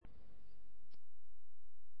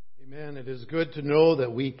Amen. It is good to know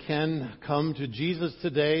that we can come to Jesus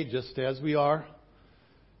today just as we are.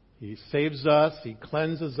 He saves us, He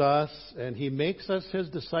cleanses us, and He makes us His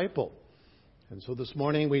disciple. And so this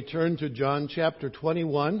morning we turn to John chapter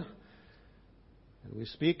 21, and we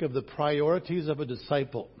speak of the priorities of a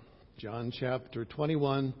disciple. John chapter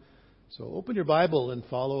 21. So open your Bible and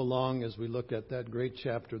follow along as we look at that great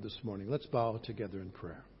chapter this morning. Let's bow together in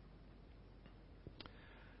prayer.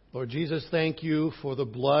 Lord Jesus, thank you for the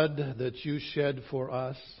blood that you shed for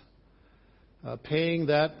us, paying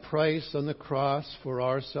that price on the cross for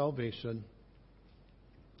our salvation.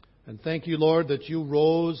 And thank you, Lord, that you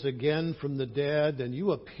rose again from the dead and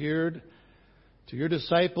you appeared to your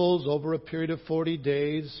disciples over a period of 40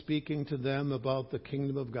 days, speaking to them about the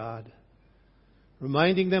kingdom of God,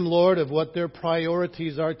 reminding them, Lord, of what their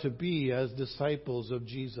priorities are to be as disciples of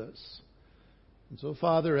Jesus. And so,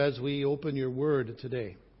 Father, as we open your word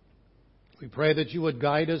today, we pray that you would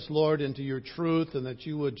guide us, Lord, into your truth, and that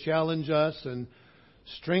you would challenge us and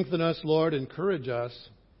strengthen us, Lord, encourage us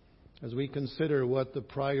as we consider what the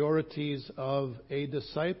priorities of a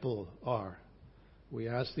disciple are. We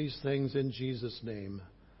ask these things in Jesus' name.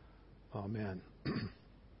 Amen.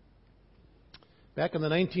 Back in the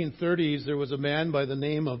 1930s, there was a man by the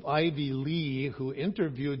name of Ivy Lee who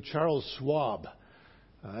interviewed Charles Schwab.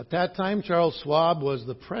 At that time, Charles Schwab was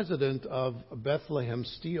the president of Bethlehem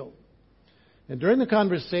Steel. And during the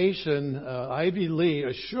conversation, Ivy Lee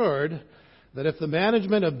assured that if the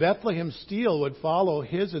management of Bethlehem Steel would follow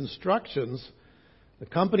his instructions, the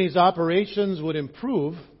company's operations would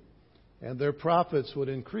improve and their profits would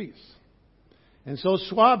increase. And so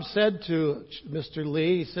Schwab said to Mr.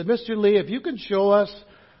 Lee, he said, Mr. Lee, if you can show us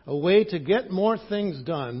a way to get more things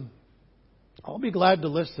done, I'll be glad to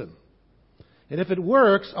listen. And if it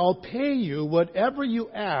works, I'll pay you whatever you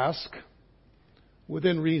ask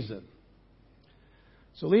within reason.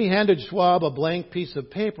 So Lee handed Schwab a blank piece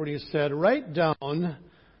of paper and he said, write down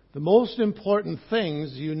the most important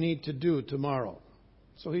things you need to do tomorrow.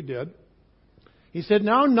 So he did. He said,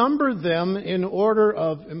 now number them in order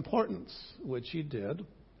of importance, which he did.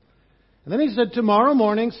 And then he said, tomorrow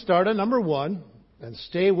morning start at number 1 and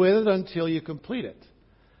stay with it until you complete it.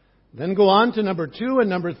 Then go on to number 2 and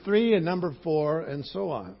number 3 and number 4 and so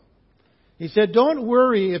on. He said, don't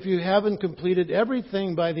worry if you haven't completed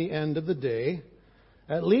everything by the end of the day.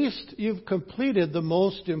 At least you've completed the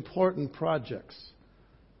most important projects.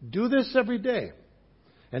 Do this every day.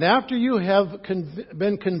 And after you have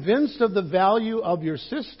been convinced of the value of your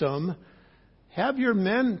system, have your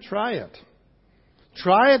men try it.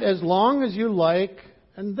 Try it as long as you like,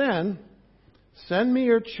 and then send me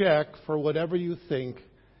your check for whatever you think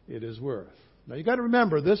it is worth. Now you've got to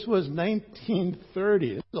remember, this was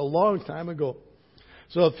 1930. This is a long time ago.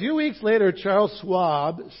 So a few weeks later, Charles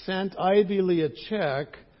Schwab sent Ivy Lee a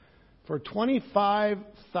check for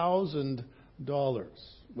 $25,000,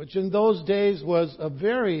 which in those days was a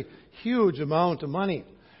very huge amount of money.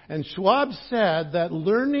 And Schwab said that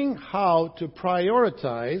learning how to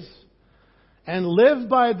prioritize and live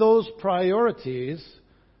by those priorities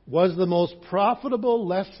was the most profitable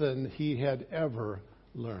lesson he had ever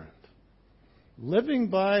learned. Living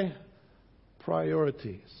by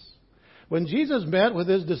priorities. When Jesus met with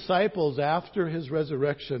His disciples after His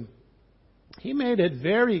resurrection, He made it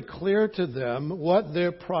very clear to them what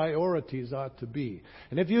their priorities ought to be.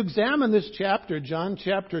 And if you examine this chapter, John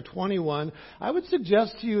chapter 21, I would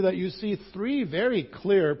suggest to you that you see 3 very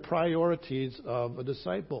clear priorities of a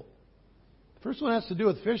disciple. The first one has to do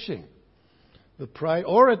with fishing. The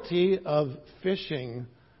priority of fishing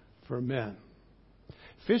for men.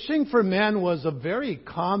 Fishing for men was a very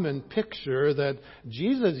common picture that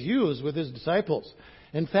Jesus used with His disciples.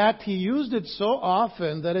 In fact, He used it so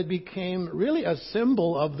often that it became really a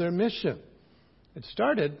symbol of their mission. It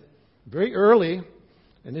started very early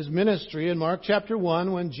in His ministry in Mark chapter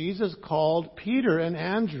 1 when Jesus called Peter and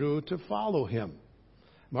Andrew to follow Him.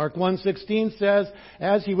 Mark 1:16 says,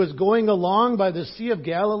 as He was going along by the Sea of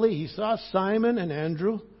Galilee, He saw Simon and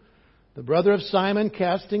Andrew, the brother of Simon,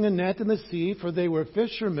 casting a net in the sea, for they were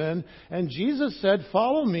fishermen. And Jesus said,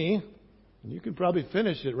 follow me. And you can probably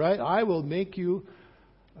finish it, right? I will make you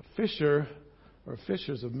a fisher or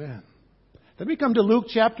fishers of men. Then we come to Luke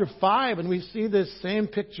chapter 5, and we see this same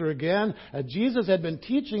picture again. Jesus had been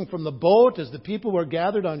teaching from the boat as the people were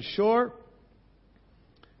gathered on shore.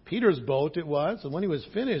 Peter's boat it was. And when he was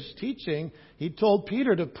finished teaching, he told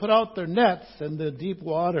Peter to put out their nets in the deep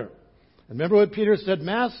water. And remember what Peter said,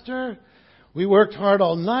 Master, we worked hard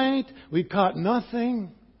all night, we caught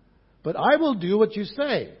nothing, but I will do what you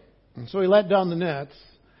say. And so he let down the nets.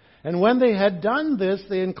 And when they had done this,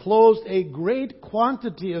 they enclosed a great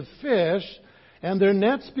quantity of fish, and their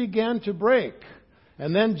nets began to break.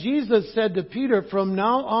 And then Jesus said to Peter, "From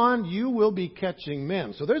now on you will be catching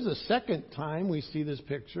men." So there's a second time we see this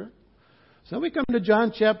picture. So we come to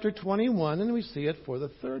John chapter 21 and we see it for the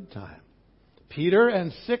third time. Peter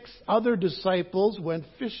and 6 other disciples went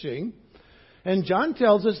fishing. And John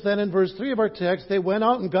tells us then in verse 3 of our text, they went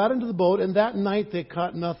out and got into the boat, and that night they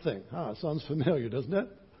caught nothing. Sounds familiar, doesn't it?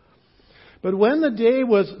 But when the day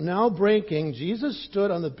was now breaking, Jesus stood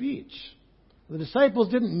on the beach. The disciples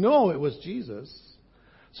didn't know it was Jesus.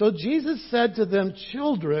 So Jesus said to them,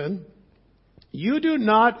 "Children, you do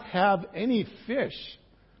not have any fish,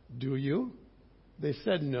 do you?" They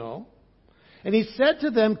said, "No." And he said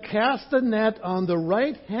to them, "Cast the net on the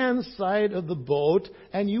right-hand side of the boat,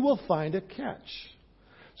 and you will find a catch."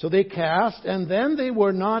 So they cast, and then they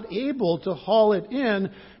were not able to haul it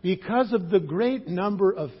in because of the great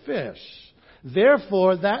number of fish.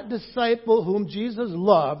 Therefore, that disciple whom Jesus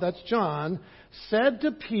loved, that's John, said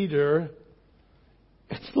to Peter,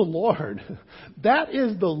 "It's the Lord." That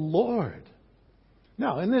is the Lord.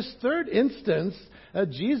 Now, in this third instance,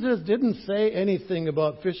 Jesus didn't say anything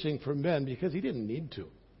about fishing for men because he didn't need to.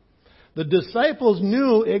 The disciples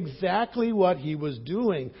knew exactly what he was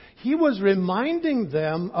doing. He was reminding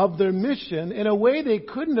them of their mission in a way they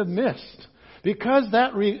couldn't have missed. Because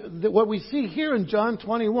what we see here in John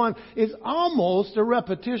 21 is almost a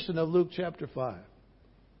repetition of Luke chapter 5.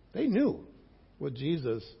 They knew what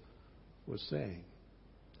Jesus was saying.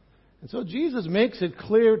 And so Jesus makes it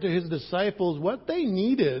clear to his disciples what they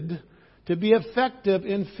needed to be effective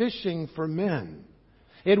in fishing for men.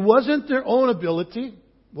 It wasn't their own ability,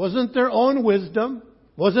 wasn't their own wisdom,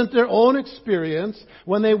 wasn't their own experience.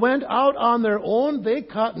 When they went out on their own, they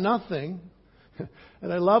caught nothing.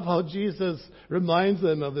 And I love how Jesus reminds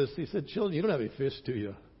them of this. He said, "Children, you don't have any fish, do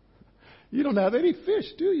you? You don't have any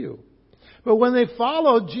fish, do you?" But when they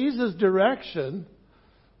followed Jesus' direction,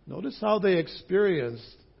 notice how they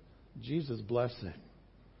experienced Jesus' blessing.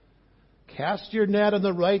 Cast your net on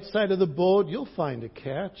the right side of the boat, you'll find a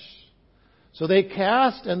catch. So they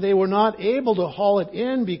cast, and they were not able to haul it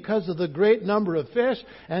in because of the great number of fish.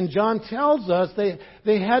 And John tells us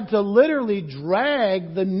they had to literally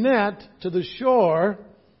drag the net to the shore.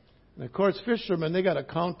 And of course, fishermen, they got to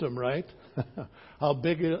count them, right? How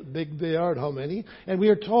big they are and how many. And we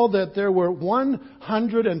are told that there were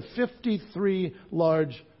 153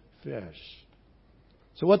 large fish.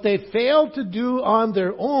 So what they failed to do on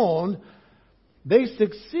their own, they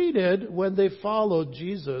succeeded when they followed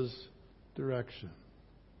Jesus' direction.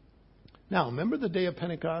 Now, remember the day of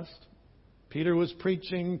Pentecost? Peter was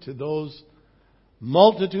preaching to those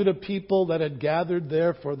multitude of people that had gathered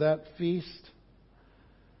there for that feast.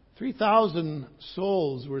 3,000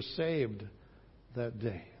 souls were saved that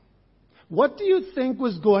day. What do you think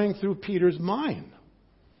was going through Peter's mind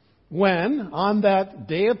when, on that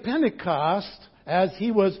day of Pentecost, as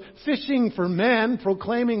he was fishing for men,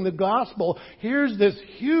 proclaiming the gospel, here's this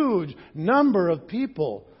huge number of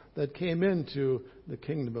people that came into the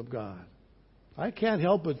kingdom of God? I can't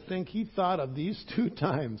help but think he thought of these 2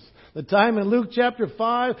 times. The time in Luke chapter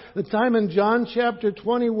 5, the time in John chapter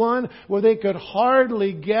 21, where they could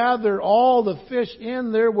hardly gather all the fish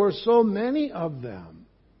in. There were so many of them.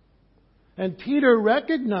 And Peter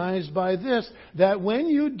recognized by this that when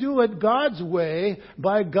you do it God's way,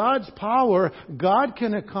 by God's power, God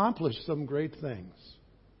can accomplish some great things.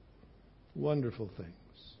 Wonderful things.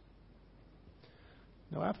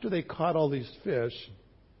 Now, after they caught all these fish,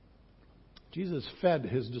 Jesus fed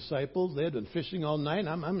his disciples. They had been fishing all night.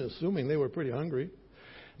 I'm assuming they were pretty hungry.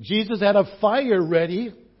 Jesus had a fire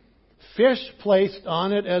ready, fish placed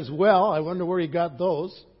on it as well. I wonder where he got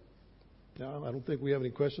those. No, I don't think we have any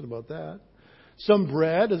question about that. Some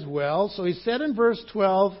bread as well. So he said in verse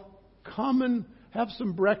 12, "Come and have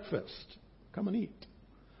some breakfast. Come and eat."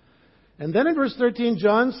 And then in verse 13,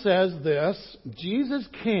 John says this: Jesus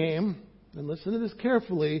came, and listen to this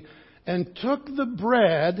carefully, and took the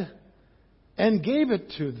bread and gave it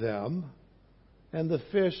to them, and the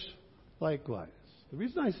fish likewise. The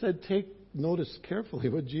reason I said notice carefully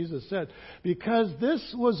what Jesus said, because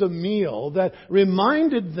this was a meal that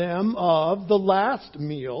reminded them of the last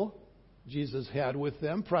meal Jesus had with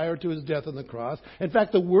them prior to his death on the cross. In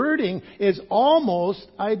fact, the wording is almost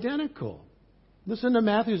identical. Listen to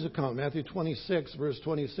Matthew's account, Matthew 26, verse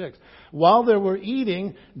 26. While they were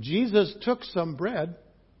eating, Jesus took some bread,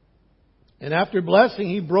 and after blessing,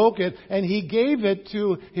 he broke it, and he gave it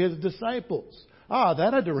to his disciples.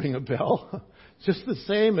 That had to ring a bell. Just the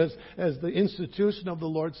same as the institution of the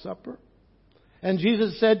Lord's Supper. And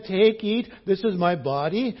Jesus said, "Take, eat, this is my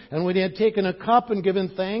body." And when he had taken a cup and given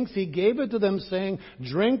thanks, he gave it to them, saying,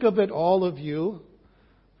 "Drink of it, all of you.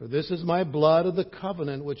 For this is my blood of the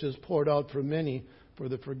covenant, which is poured out for many for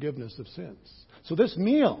the forgiveness of sins. So this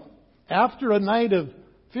meal, after a night of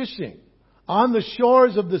fishing on the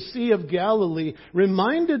shores of the Sea of Galilee,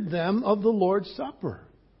 reminded them of the Lord's Supper.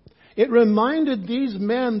 It reminded these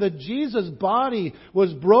men that Jesus' body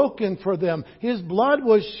was broken for them. His blood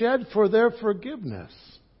was shed for their forgiveness.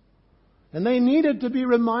 And they needed to be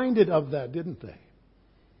reminded of that, didn't they?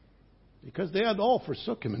 Because they had all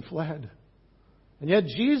forsook Him and fled. And yet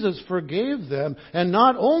Jesus forgave them. And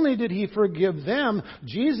not only did He forgive them,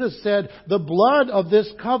 Jesus said, the blood of this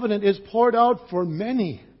covenant is poured out for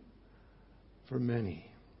many. For many.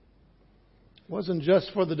 It wasn't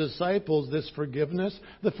just for the disciples, this forgiveness.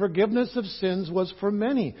 The forgiveness of sins was for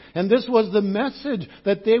many. And this was the message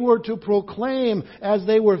that they were to proclaim as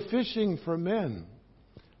they were fishing for men.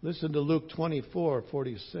 Listen to Luke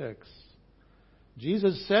 24:46.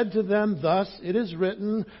 Jesus said to them, thus it is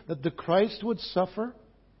written that the Christ would suffer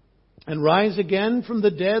and rise again from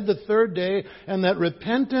the dead the third day, and that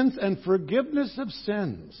repentance and forgiveness of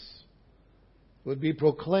sins would be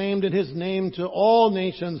proclaimed in His name to all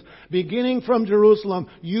nations, beginning from Jerusalem.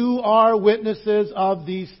 You are witnesses of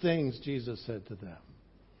these things, Jesus said to them.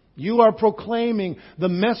 You are proclaiming the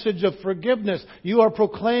message of forgiveness. You are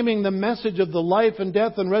proclaiming the message of the life and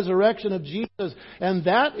death and resurrection of Jesus. And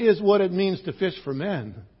that is what it means to fish for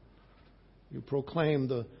men. You proclaim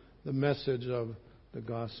the message of the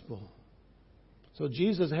gospel. So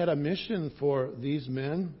Jesus had a mission for these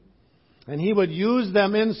men. And He would use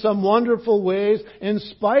them in some wonderful ways in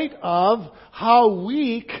spite of how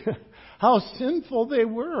weak, how sinful they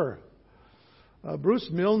were. Bruce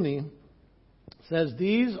Milne says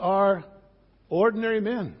these are ordinary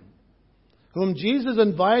men whom Jesus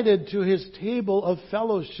invited to His table of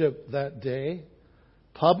fellowship that day.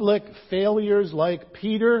 Public failures like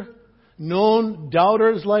Peter, known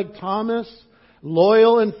doubters like Thomas,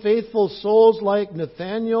 loyal and faithful souls like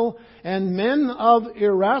Nathaniel, and men of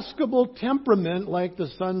irascible temperament like the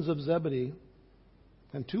sons of Zebedee.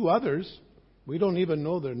 And two others, we don't even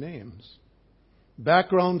know their names.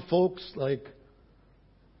 Background folks like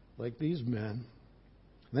these men.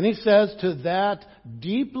 Then he says, to that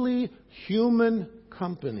deeply human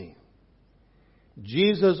company,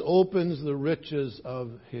 Jesus opens the riches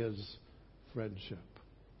of His friendship.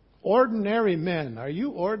 Ordinary men. Are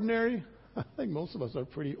you ordinary? I think most of us are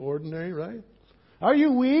pretty ordinary, right? Are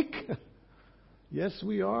you weak? Yes,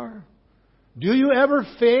 we are. Do you ever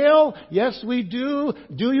fail? Yes, we do.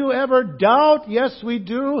 Do you ever doubt? Yes, we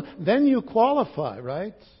do. Then you qualify,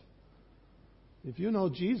 right? If you know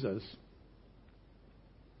Jesus,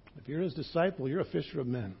 if you're His disciple, you're a fisher of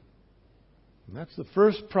men. And that's the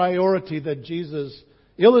first priority that Jesus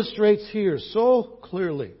illustrates here so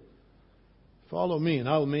clearly. Follow me and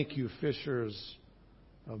I will make you fishers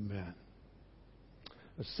of men.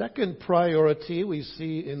 The second priority we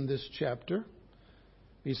see in this chapter,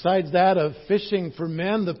 besides that of fishing for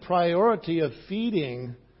men, the priority of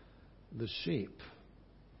feeding the sheep.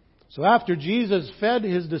 So after Jesus fed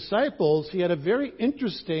His disciples, He had a very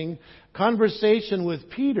interesting conversation with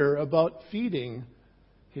Peter about feeding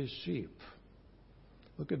His sheep.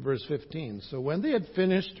 Look at verse 15. So when they had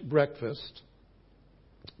finished breakfast,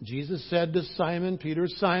 Jesus said to Simon Peter,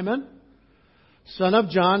 Simon, son of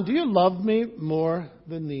John, do you love me more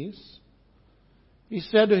than these? He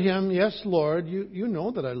said to Him, yes, Lord, you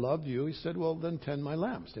know that I love you. He said, well, then tend my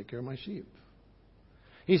lambs, take care of my sheep.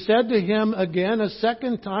 He said to him again a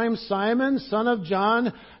second time, Simon, son of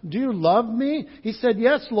John, do you love me? He said,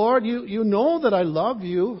 yes, Lord, you know that I love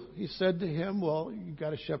you. He said to him, well, you've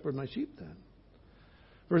got to shepherd my sheep then.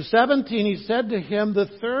 Verse 17, He said to him the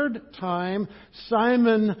third time,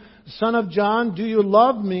 Simon, son of John, do you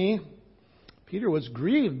love me? Peter was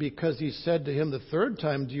grieved because He said to him the third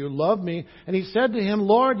time, do you love me? And he said to him,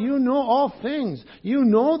 Lord, you know all things. You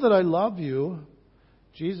know that I love you.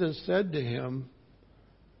 Jesus said to him,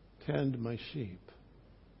 tend my sheep.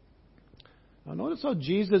 Now notice how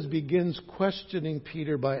Jesus begins questioning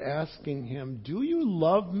Peter by asking him, do you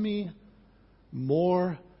love me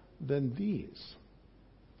more than these?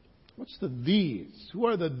 What's the these? Who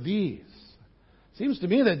are the these? Seems to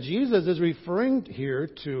me that Jesus is referring here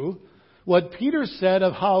to what Peter said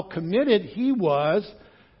of how committed he was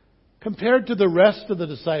compared to the rest of the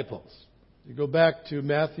disciples. You go back to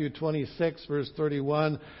Matthew 26, verse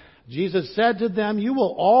 31. Jesus said to them, you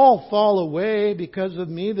will all fall away because of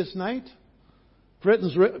me this night. For it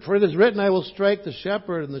is written, I will strike the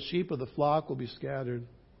shepherd, and the sheep of the flock will be scattered.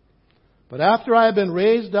 But after I have been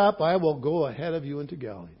raised up, I will go ahead of you into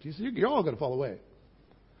Galilee. Jesus said, you're all going to fall away.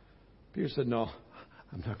 Peter said, no,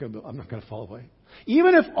 I'm not going to fall away.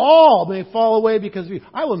 Even if all may fall away because of you,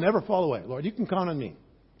 I will never fall away. Lord, you can count on me.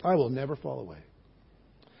 I will never fall away.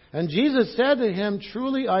 And Jesus said to him,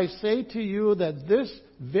 truly I say to you that this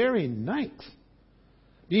very night,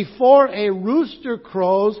 before a rooster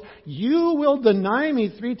crows, you will deny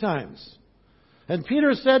me 3 times. And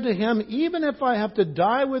Peter said to him, even if I have to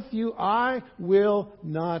die with you, I will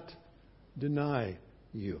not deny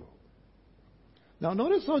you. Now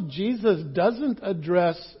notice how Jesus doesn't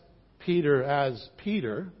address Peter as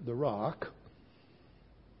Peter, the rock.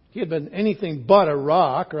 He had been anything but a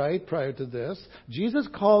rock, right, prior to this. Jesus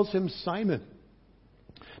calls him Simon,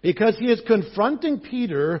 because he is confronting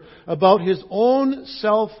Peter about his own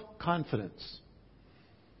self-confidence.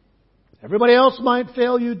 Everybody else might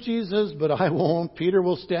fail you, Jesus, but I won't. Peter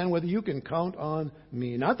will stand with you. You can count on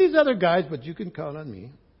me. Not these other guys, but you can count on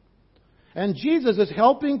me. And Jesus is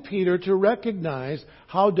helping Peter to recognize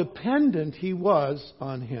how dependent he was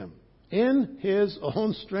on him. In his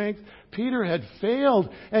own strength, Peter had failed,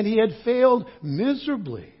 and he had failed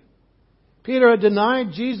miserably. Peter had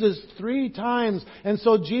denied Jesus 3 times, and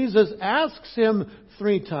so Jesus asks him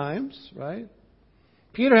 3 times, right?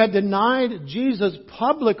 Peter had denied Jesus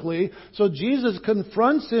publicly, so Jesus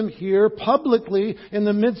confronts him here publicly in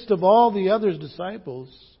the midst of all the other disciples.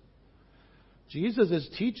 Jesus is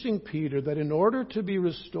teaching Peter that in order to be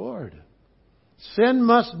restored, sin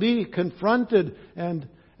must be confronted and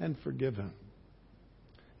forgiven.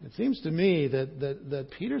 It seems to me that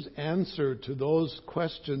Peter's answer to those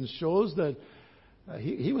questions shows that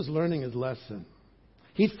he was learning his lesson.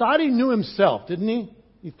 He thought he knew himself, didn't he?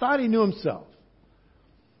 He thought he knew himself.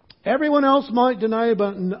 Everyone else might deny,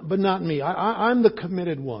 but not me. I'm the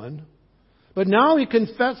committed one. But now he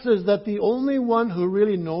confesses that the only one who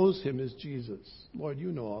really knows him is Jesus. Lord,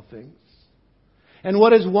 you know all things. And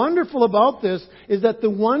what is wonderful about this is that the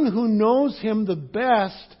one who knows him the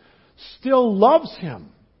best still loves him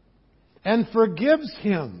and forgives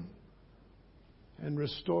him and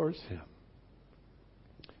restores him.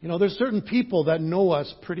 You know, there's certain people that know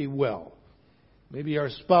us pretty well. Maybe our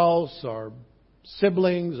spouse, our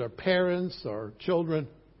siblings, our parents, our children.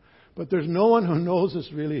 But there's no one who knows us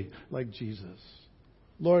really like Jesus.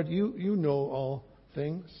 Lord, you know all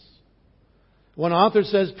things. One author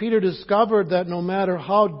says, Peter discovered that no matter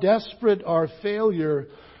how desperate our failure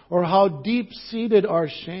or how deep-seated our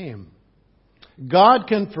shame, God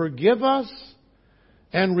can forgive us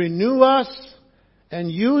and renew us and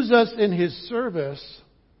use us in His service.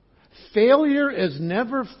 Failure is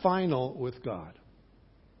never final with God.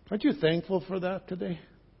 Aren't you thankful for that today?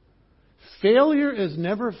 Failure is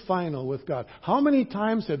never final with God. How many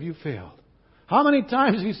times have you failed? How many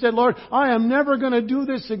times have you said, Lord, I am never going to do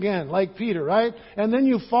this again, like Peter, right? And then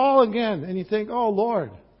you fall again and you think, oh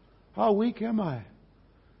Lord, how weak am I? And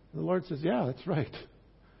the Lord says, yeah, that's right.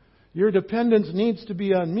 Your dependence needs to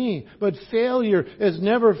be on me. But failure is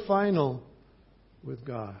never final with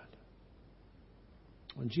God.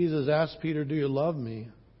 When Jesus asked Peter, do you love me?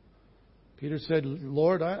 Peter said,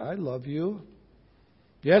 Lord, I love you.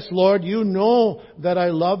 Yes, Lord, you know that I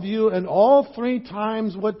love you. And all 3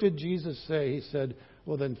 times, what did Jesus say? He said,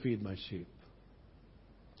 well, then feed my sheep.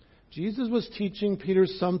 Jesus was teaching Peter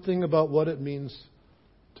something about what it means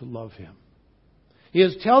to love Him. He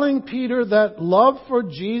is telling Peter that love for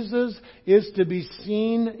Jesus is to be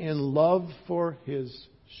seen in love for His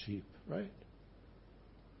sheep, right?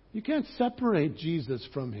 You can't separate Jesus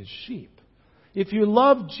from His sheep. If you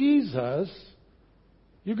love Jesus,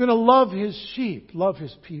 you're going to love His sheep, love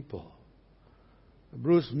His people.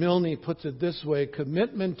 Bruce Milne puts it this way: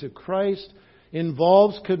 commitment to Christ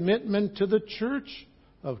involves commitment to the church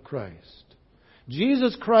of Christ.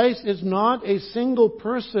 Jesus Christ is not a single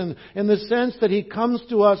person in the sense that He comes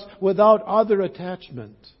to us without other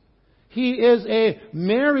attachment. He is a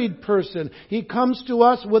married person. He comes to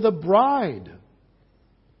us with a bride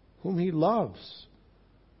whom He loves,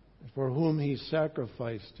 for whom He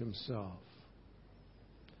sacrificed Himself.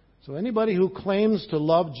 So anybody who claims to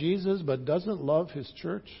love Jesus but doesn't love His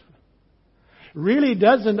church really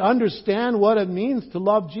doesn't understand what it means to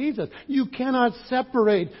love Jesus. You cannot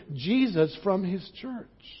separate Jesus from His church.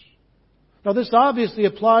 Now this obviously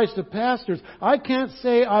applies to pastors. I can't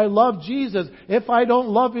say I love Jesus if I don't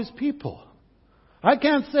love His people. I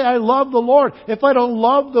can't say I love the Lord if I don't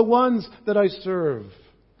love the ones that I serve.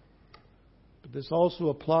 But this also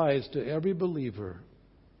applies to every believer.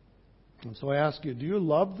 And so I ask you, do you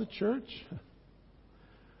love the church?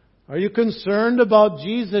 Are you concerned about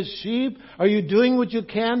Jesus' sheep? Are you doing what you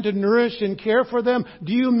can to nourish and care for them?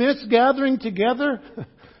 Do you miss gathering together?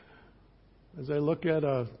 As I look at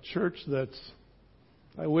a church that's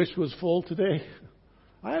I wish was full today,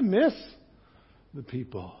 I miss the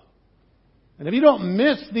people. And if you don't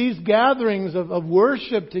miss these gatherings of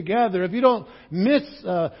worship together, if you don't miss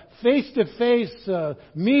face-to-face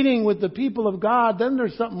meeting with the people of God, then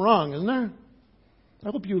there's something wrong, isn't there?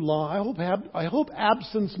 I hope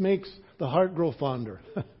absence makes the heart grow fonder.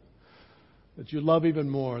 That you love even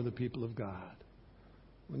more the people of God.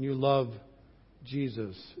 When you love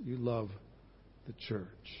Jesus, you love the church.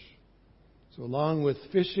 So along with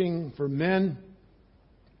fishing for men,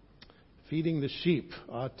 feeding the sheep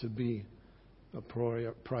ought to be a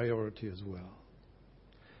priority as well.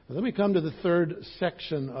 Now, then we come to the third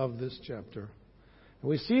section of this chapter. And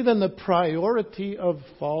we see then the priority of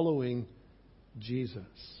following Jesus.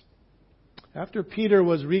 After Peter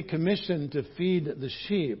was recommissioned to feed the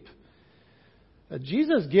sheep,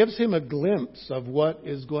 Jesus gives him a glimpse of what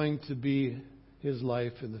is going to be his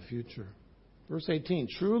life in the future. Verse 18,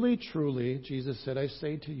 "Truly, truly," Jesus said, "I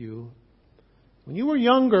say to you, when you were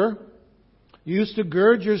younger, you used to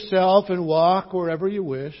gird yourself and walk wherever you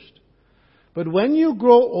wished. But when you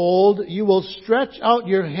grow old, you will stretch out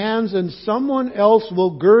your hands and someone else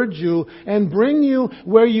will gird you and bring you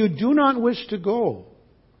where you do not wish to go."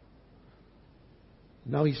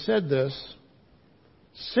 Now he said this,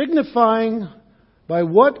 signifying by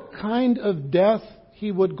what kind of death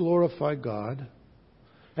he would glorify God.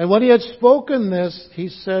 And when he had spoken this, he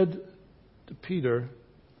said to Peter,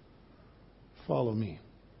 "Follow me."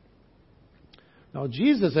 Now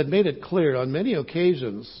Jesus had made it clear on many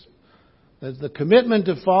occasions that the commitment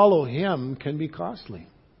to follow him can be costly.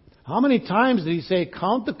 How many times did he say,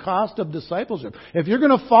 count the cost of discipleship? If you're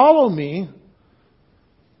going to follow me,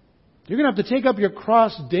 you're going to have to take up your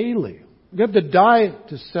cross daily. You have to die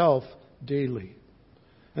to self daily.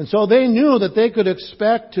 And so they knew that they could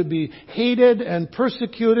expect to be hated and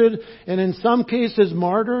persecuted and in some cases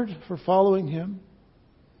martyred for following him.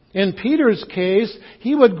 In Peter's case,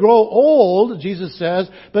 he would grow old, Jesus says,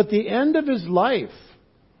 but the end of his life,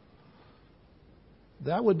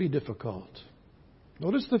 that would be difficult.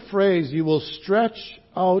 Notice the phrase, "You will stretch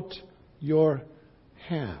out your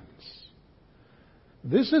hands."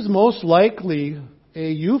 This is most likely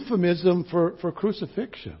a euphemism for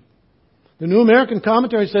crucifixion. The New American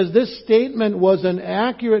Commentary says this statement was an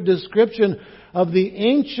accurate description of the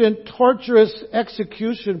ancient torturous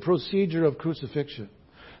execution procedure of crucifixion.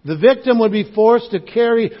 The victim would be forced to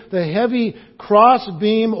carry the heavy cross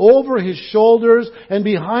beam over his shoulders and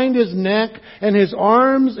behind his neck, and his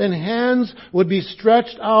arms and hands would be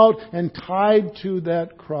stretched out and tied to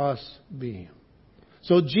that cross beam.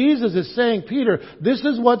 So Jesus is saying, Peter, this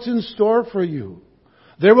is what's in store for you.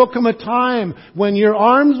 There will come a time when your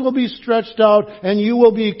arms will be stretched out and you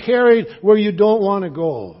will be carried where you don't want to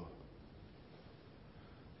go.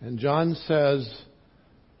 And John says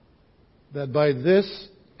that by this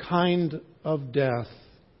kind of death,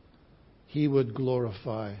 he would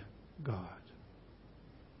glorify God.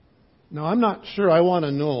 Now, I'm not sure I want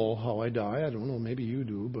to know how I die. I don't know, maybe you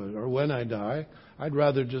do, or when I die. I'd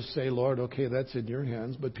rather just say, Lord, okay, that's in your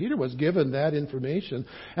hands. But Peter was given that information.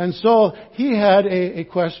 And so he had a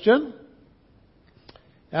question.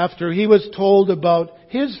 After he was told about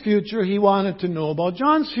his future, he wanted to know about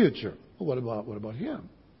John's future. Well, what about him?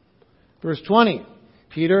 Verse 20.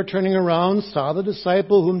 Peter, turning around, saw the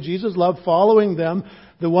disciple whom Jesus loved following them,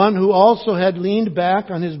 the one who also had leaned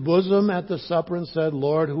back on his bosom at the supper and said,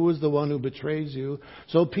 Lord, who is the one who betrays you?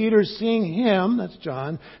 So Peter, seeing him, that's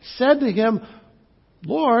John, said to him,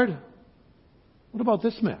 Lord, what about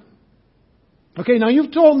this man? Okay, now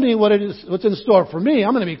you've told me what's in store for me.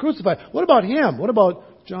 I'm going to be crucified. What about him? What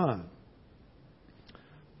about John?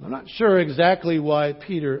 I'm not sure exactly why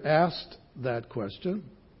Peter asked that question.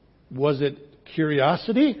 Was it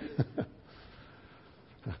curiosity?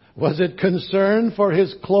 Was it concern for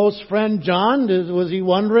his close friend John? Was he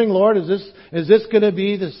wondering, Lord, is this going to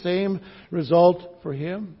be the same result for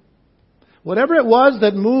him? Whatever it was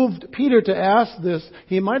that moved Peter to ask this,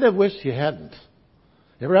 he might have wished he hadn't.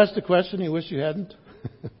 You ever asked a question you wish you hadn't?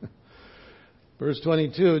 Verse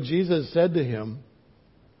 22, Jesus said to him,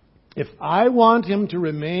 if I want him to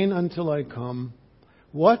remain until I come,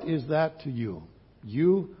 what is that to you?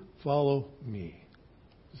 You follow me.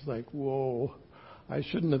 It's like, whoa, I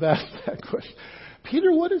shouldn't have asked that question.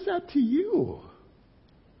 Peter, what is that to you?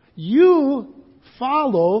 You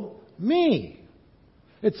follow me.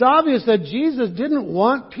 It's obvious that Jesus didn't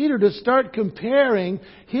want Peter to start comparing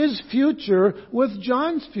his future with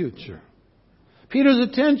John's future. Peter's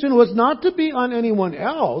attention was not to be on anyone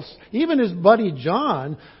else, even his buddy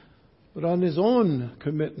John, but on his own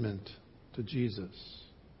commitment to Jesus.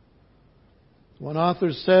 One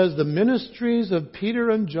author says the ministries of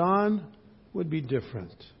Peter and John would be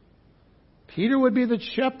different. Peter would be the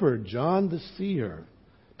shepherd, John the seer.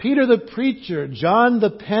 Peter the preacher, John the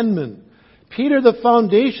penman, Peter the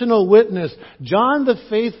foundational witness, John the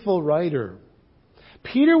faithful writer.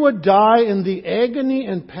 Peter would die in the agony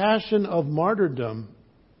and passion of martyrdom.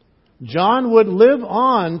 John would live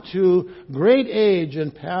on to great age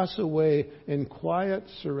and pass away in quiet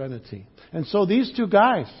serenity. And so these two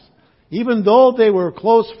guys, even though they were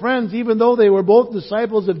close friends, even though they were both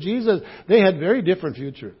disciples of Jesus, they had very different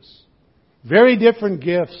futures, very different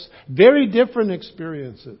gifts, very different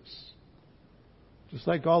experiences. Just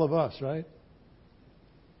like all of us, right?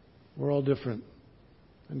 We're all different.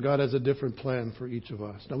 And God has a different plan for each of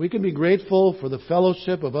us. Now, we can be grateful for the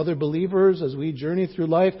fellowship of other believers as we journey through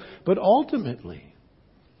life, but ultimately,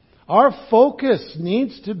 our focus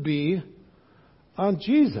needs to be on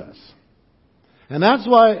Jesus. And that's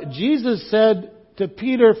why Jesus said to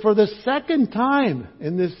Peter for the second time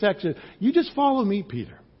in this section, you just follow me,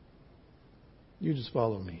 Peter. You just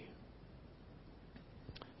follow me.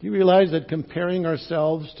 Do you realize that comparing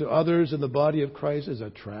ourselves to others in the body of Christ is a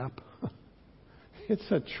trap? It's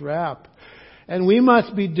a trap. And we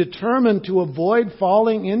must be determined to avoid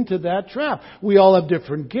falling into that trap. We all have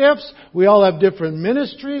different gifts. We all have different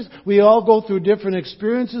ministries. We all go through different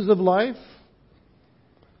experiences of life.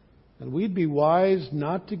 And we'd be wise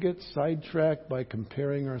not to get sidetracked by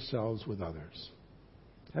comparing ourselves with others.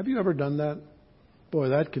 Have you ever done that? Boy,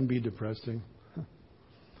 that can be depressing.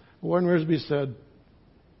 Warren Wiersbe said,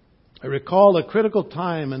 I recall a critical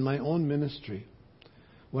time in my own ministry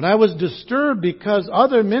when I was disturbed because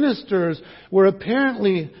other ministers were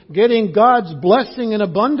apparently getting God's blessing in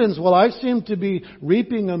abundance while I seemed to be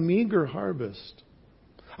reaping a meager harvest.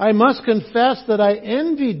 I must confess that I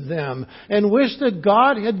envied them and wished that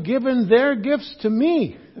God had given their gifts to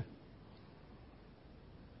me.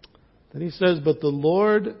 Then he says, but the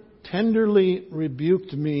Lord tenderly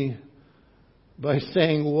rebuked me by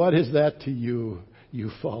saying, what is that to you? You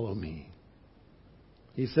follow me.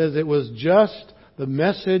 He says, it was just the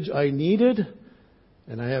message I needed,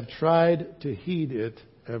 and I have tried to heed it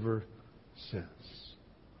ever since.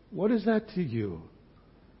 What is that to you?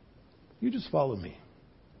 You just follow me.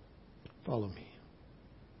 Follow me.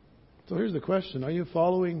 So here's the question. Are you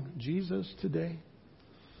following Jesus today?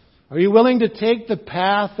 Are you willing to take the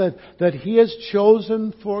path that He has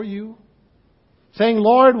chosen for you? Saying,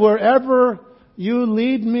 Lord, wherever you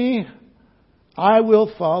lead me, I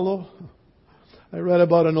will follow. I read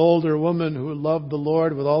about an older woman who loved the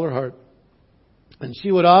Lord with all her heart. And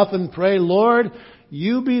she would often pray, Lord,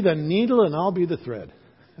 you be the needle and I'll be the thread.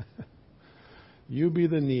 You be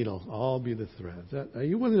the needle, I'll be the thread. Are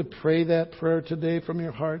you willing to pray that prayer today from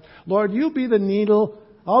your heart? Lord, you be the needle,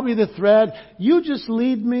 I'll be the thread. You just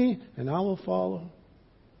lead me and I will follow.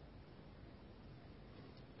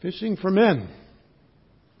 Fishing for men.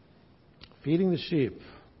 Feeding the sheep.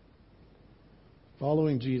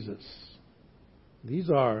 Following Jesus.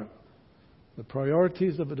 These are the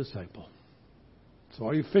priorities of a disciple. So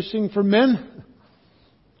are you fishing for men?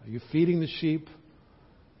 Are you feeding the sheep?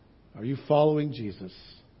 Are you following Jesus?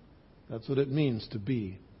 That's what it means to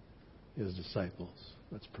be His disciples.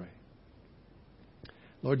 Let's pray.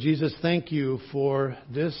 Lord Jesus, thank you for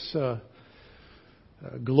this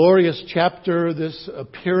glorious chapter, this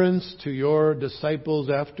appearance to your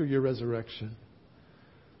disciples after your resurrection.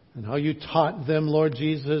 And how you taught them, Lord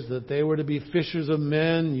Jesus, that they were to be fishers of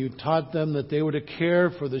men. You taught them that they were to care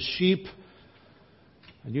for the sheep.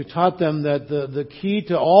 And you taught them that the key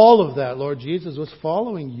to all of that, Lord Jesus, was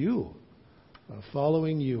following you.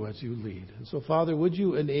 Following you as you lead. And so, Father, would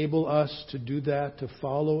you enable us to do that, to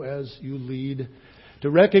follow as you lead, to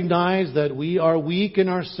recognize that we are weak in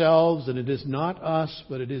ourselves and it is not us,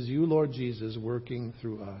 but it is you, Lord Jesus, working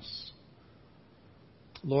through us.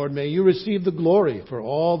 Lord, may you receive the glory for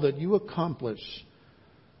all that you accomplish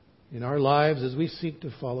in our lives as we seek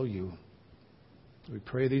to follow you. We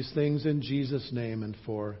pray these things in Jesus' name and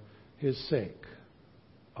for His sake.